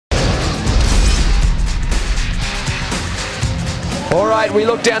All right, we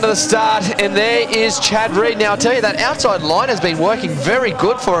look down to the start, and there is Chad Reed. Now, I'll tell you, that outside line has been working very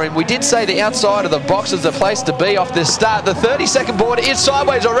good for him. We did say the outside of the box is the place to be off this start. The 30-second board is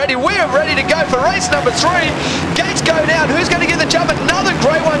sideways already. We are ready to go for race number 3. Gates go down. Who's going to get the jump? Another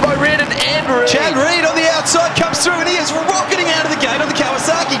great one by Reardon and Reed. Chad Reed on the outside comes through, and he is rocketing out of the gate on the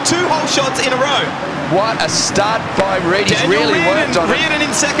Kawasaki. 2 whole shots in a row. What a start by Reed. He's really worked on it. Reardon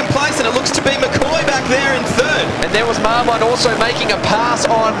in second place, and it looks to be McCoy back there in third. And there was Marmont also making a pass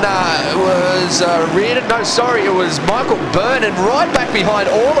on, Reardon. No, sorry, it was Michael Byrne. And right back behind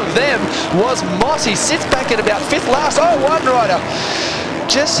all of them was Moss. He sits back at about 5th last. Oh, one rider.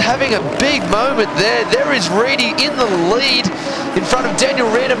 Just having a big moment there. There is Reedy in the lead in front of Daniel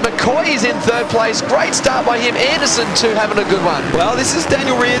Reardon. McCoy is in 3rd place. Great start by him. Anderson, too, having a good one. Well, this is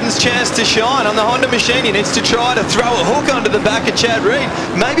Daniel Reardon's chance to shine on the Honda machine. He needs to try to throw a hook onto the back of Chad Reed.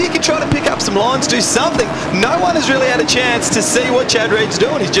 Maybe he can try to pick up some lines, do something. No one has really had a chance to see what Chad Reed's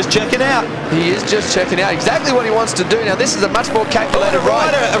doing. He's just checking out. He is just checking out exactly what he wants to do. Now, this is a much more calculated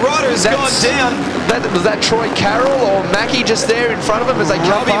rider. A rider has gone down. Was that Troy Carroll or Mackie just there in front of him as they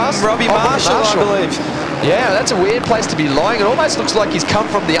come past? Robbie Marshall, I believe. Yeah, that's a weird place to be lying. It almost looks like he's come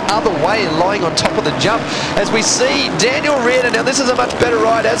from the other way and lying on top of the jump. As we see Daniel Reardon, now this is a much better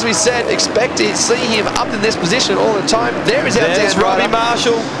ride. As we said, expect to see him up in this position all the time. There's Robbie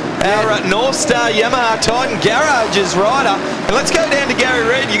Marshall, our North Star Yamaha Titan Garages rider. And let's go down to Gary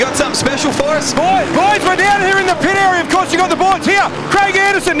Reed. You got something special for us? Boys, we're down here in the pit area. Of course, you got the boards here. Craig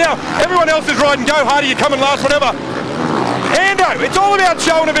Anderson. Now, everyone else is riding Go Harder, you coming last, whatever. Ando, it's all about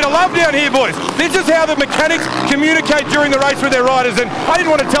showing a bit of love down here, boys. This is how the mechanics communicate during the race with their riders, and I didn't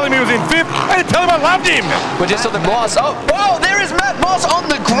want to tell him he was in 5th. I had to tell him I loved him. We're just on the Moss. Oh, there is Matt Moss on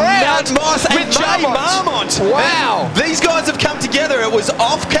the ground. Matt Moss and Jay Marmont. Wow. And these guys have come together. It was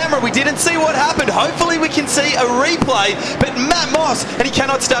off camera. We didn't see what happened. Hopefully we can see a replay, but Matt Moss, and he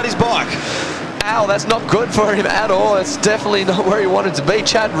cannot start his bike. Ow, that's not good for him at all. It's definitely not where he wanted to be.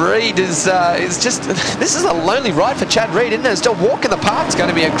 Chad Reed is just... This is a lonely ride for Chad Reed, isn't it? It's a walk in the park. It's going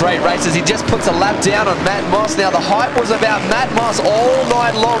to be a great race as he just puts a lap down on Matt Moss. Now, the hype was about Matt Moss all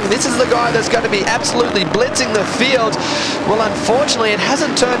night long. This is the guy that's going to be absolutely blitzing the field. Well, unfortunately, it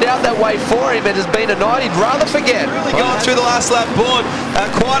hasn't turned out that way for him. It has been a night he'd rather forget. Really gone through the last lap board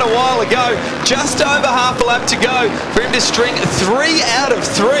quite a while ago. Just over half a lap to go for him to string 3 out of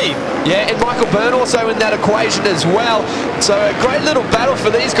 3. Yeah, and Michael Byrne also in that equation as well. So a great little battle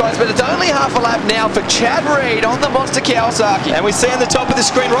for these guys, but it's only half a lap now for Chad Reed on the Monster Kawasaki. And we see on the top of the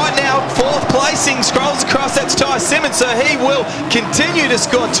screen right now, 4th placing, scrolls across, that's Ty Simmons, so he will continue to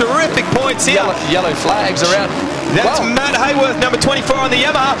score terrific points here. Yellow flags around. That's Matt Hayworth, number 24 on the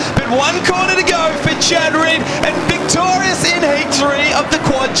Yamaha, but 1 corner to go for Chad Reed, and victorious in Heat 3 of the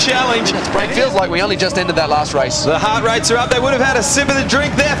Quad Challenge. It feels like we only just ended that last race. The heart rates are up. They would have had a sip of the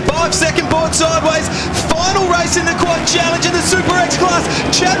drink there. 5-second board sideways. Final race in the Quad Challenge in the Super X class.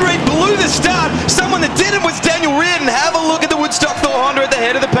 Chad Reed blew the start. Someone that didn't was Daniel Reardon. Have a look at the Woodstock Thor Honda at the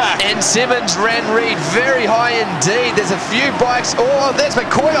head of the pack. And Simmons ran Reed very high indeed. There's a few bikes. Oh, there's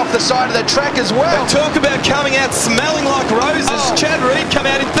McCoy off the side of the track as well. And talk about coming out smelling like roses. Chad Reed come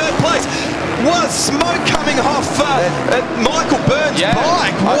out in 3rd place. Was smoke coming off Michael Byrne's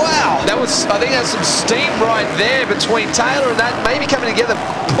bike. Wow. I think that's some steam right there between Taylor and that. Maybe coming together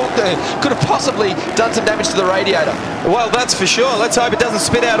could have possibly done some damage to the radiator. Well, that's for sure. Let's hope it doesn't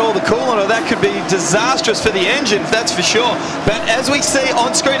spit out all the coolant, or that could be disastrous for the engine, that's for sure. But as we see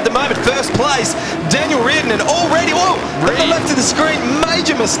on screen at the moment, 1st place, Daniel Reardon, and already, at the left of the screen,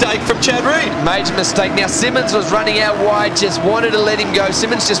 major mistake from Chad Reed. Major mistake. Now, Simmons was running out wide, just wanted to let him go.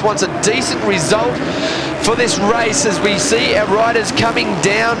 Simmons just wants a decent result for this race as we see our riders coming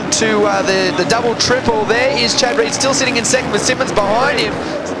down to the double triple. There is Chad Reed still sitting in 2nd with Simmons behind him.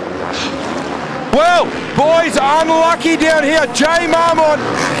 Well, boys, unlucky down here. Jay Marmont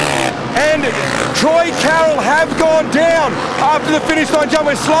and Troy Carroll have gone down after the finish line jump.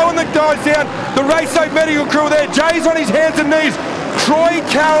 We're slowing the guys down. The Race Safe medical crew there. Jay's on his hands and knees. Troy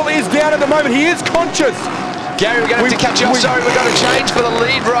Carroll is down at the moment. He is conscious. Gary, we're going to have to catch you up. Sorry, we've got to change for the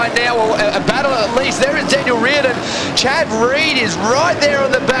lead right now. Well, a battle at least. There is Daniel Reardon. Chad Reed is right there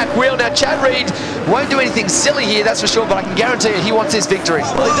on the back wheel. Now, Chad Reed won't do anything silly here, that's for sure, but I can guarantee you he wants his victory.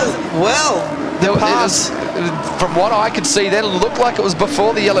 From what I could see then, it looked like it was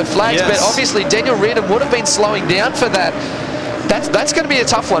before the yellow flags, but obviously Daniel Reardon would have been slowing down for that. That's going to be a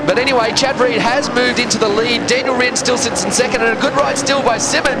tough one. But anyway, Chad Reed has moved into the lead. Daniel Reardon still sits in second, and a good ride still by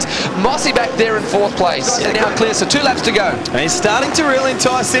Simmons. Mossy back there in fourth place. And now clear, so 2 laps to go. And he's starting to really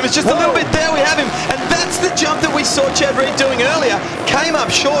entice Simmons. Just a little bit there, we have him. And that's the jump that we saw Chad Reed doing earlier. Came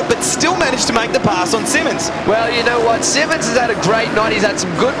up short, but still managed to make the pass on Simmons. Well, you know what? Simmons has had a great night. He's had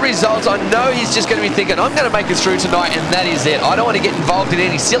some good results. I know he's just going to be thinking, I'm going to make it through tonight, and that is it. I don't want to get involved in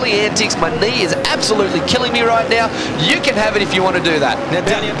any silly antics. My knee is absolutely killing me right now. You can have it if you want to do that. Now,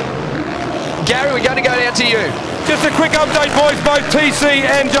 Daniel. Gary, we're going to go down to you. Just a quick update, boys. Both TC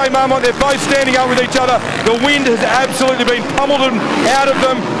and J Marmont, they're both standing up with each other. The wind has absolutely been pummeled out of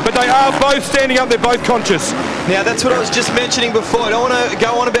them, but they are both standing up. They're both conscious. Now, that's what I was just mentioning before. I don't want to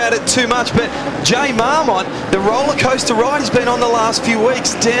go on about it too much, but J Marmont, the roller coaster ride has been on the last few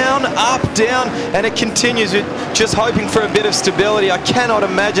weeks. Down, up, down, and it continues. Just hoping for a bit of stability. I cannot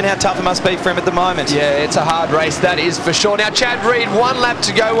imagine how tough it must be for him at the moment. Yeah, it's a hard race, that is for sure. Now, Chad Reed, 1 lap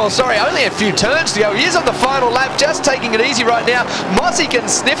to go. Well, sorry, only a few turns to go. He is on the final lap, just taking it easy right now. Mossy can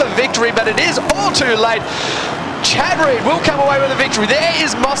sniff a victory, but it is all too late. Chad Reed will come away with a victory. There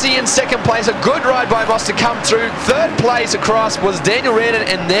is Mossy in second place. A good ride by Moss to come through. Third place across was Daniel Reardon,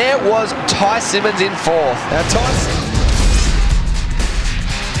 and there was Ty Simmons in fourth. Now, Ty